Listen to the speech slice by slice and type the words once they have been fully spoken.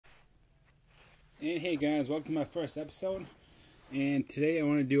And hey guys, welcome to my first episode. And today I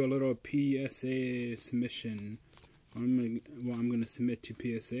want to do a little PSA submission. I'm gonna submit to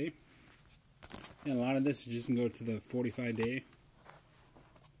PSA. And a lot of this is just gonna go to the 45 day.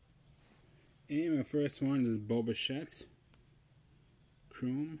 And my first one is Boba Fett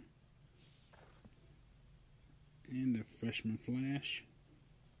Chrome. And the Freshman Flash.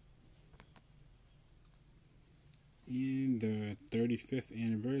 And the 35th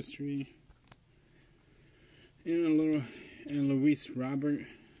anniversary. And Luis Robert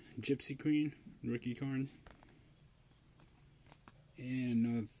Gypsy Queen rookie card. And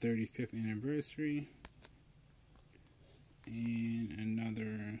another 35th anniversary. And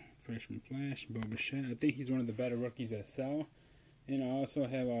another Freshman Flash, Boba Fett. I think he's one of the better rookies that sell. And I also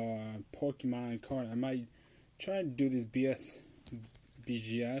have a Pokemon card. I might try to do this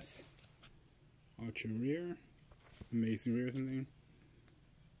BGS Ultra Rare, Amazing Rare or something.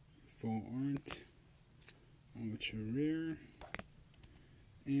 Full Art, Ultra Rare,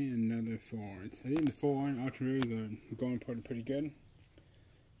 and another Full Art. I think the Full Art Ultra Rares are going pretty good.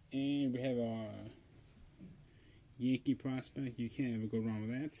 And we have a Yankee prospect. You can't ever go wrong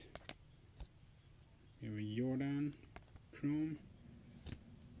with that. We have a Jordan Chrome.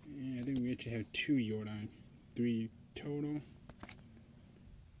 And I think we actually have 2 Jordan. 3 total.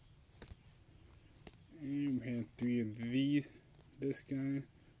 And we have 3 of these. This guy.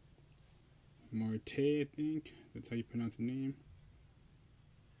 Marte, I think. That's how you pronounce the name.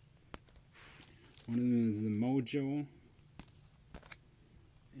 One of them is the Mojo.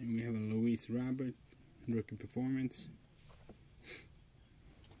 And we have a Luis Robert rookie performance.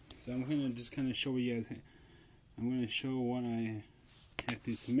 So I'm gonna just kind of show you guys. I'm gonna show what I have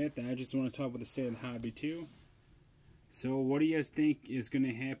to submit. I just want to talk about the state of the hobby too. So what do you guys think is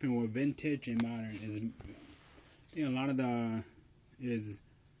gonna happen with vintage and modern? Is, you know, a lot of the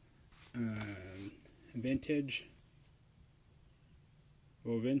vintage.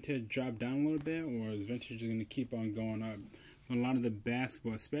 Will vintage drop down a little bit, or is vintage going to keep on going up? A lot of the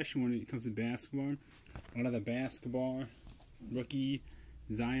basketball, especially when it comes to basketball, a lot of the basketball, rookie,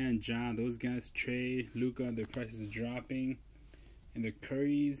 Zion, Ja, those guys, Trey, Luka, their prices are dropping. And the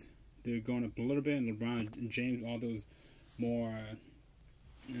Currys, they're going up a little bit. And LeBron James, all those more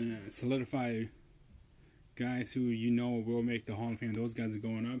solidified guys who you know will make the Hall of Fame, those guys are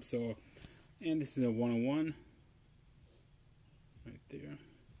going up. So, and this is a 101 right there.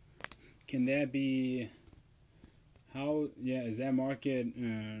 Can that be? How? Yeah, is that market?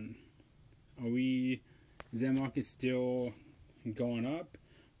 Is that market still going up,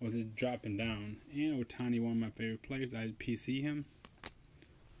 or is it dropping down? And Otani, one of my favorite players. I PC him.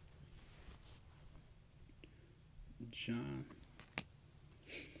 John.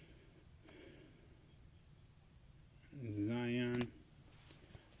 Zion.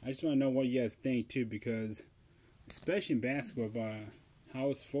 I just want to know what you guys think too, because especially in basketball,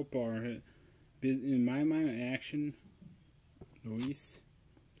 house football, in my mind, action. Luis.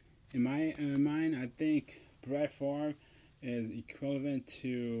 In my mind, I think Brett Favre is equivalent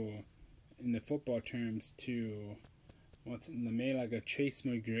to, in the football terms, to what's in the May, like a Chase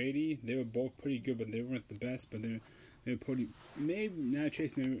McGrady. They were both pretty good, but they weren't the best. But they're pretty, maybe not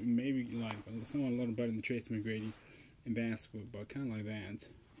Chase, maybe like someone a little better than Chase McGrady in basketball, but kind of like that.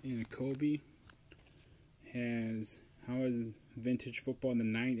 And Kobe has, how is vintage football in the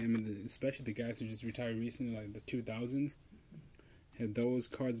 90s? I mean, especially the guys who just retired recently, like the 2000s. Have those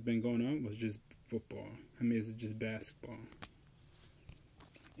cards been going up? Was just football? I mean, it's just basketball.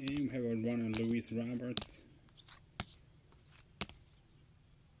 And we have a run on Luis Robert.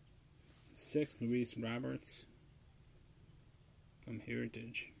 6 Luis Roberts from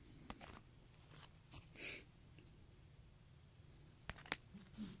Heritage.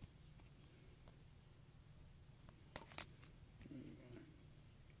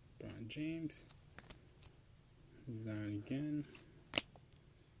 LeBron James. Zion again.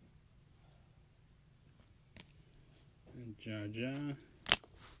 And Ja.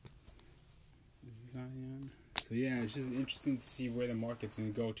 Zion. So yeah, it's just interesting to see where the market's gonna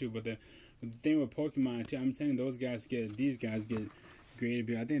go too. But the thing with Pokemon too, I'm saying these guys get graded.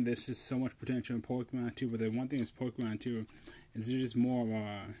 But I think there's just so much potential in Pokemon too. But the one thing is Pokemon too is there's just more of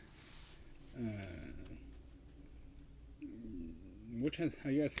a which has,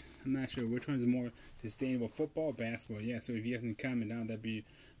 I guess, I'm not sure which one is more sustainable, football or basketball. Yeah, so if you guys can comment down, that'd be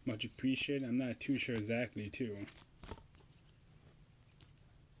much appreciated. I'm not too sure exactly too.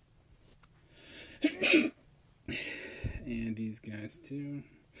 And these guys too.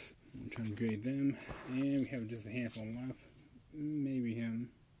 I'm trying to grade them. And we have just a handful left. Maybe him.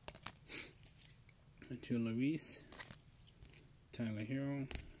 To Luis. Tyler Hero.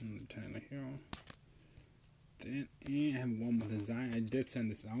 And Tyler Hero. have one with design. I did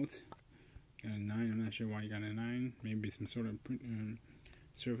send this out. Got a 9. I'm not sure why you got a 9. Maybe some sort of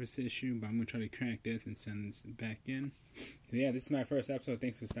surface issue, but I'm gonna try to crack this and send this back in. So yeah, this is my first episode.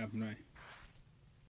 Thanks for stopping by.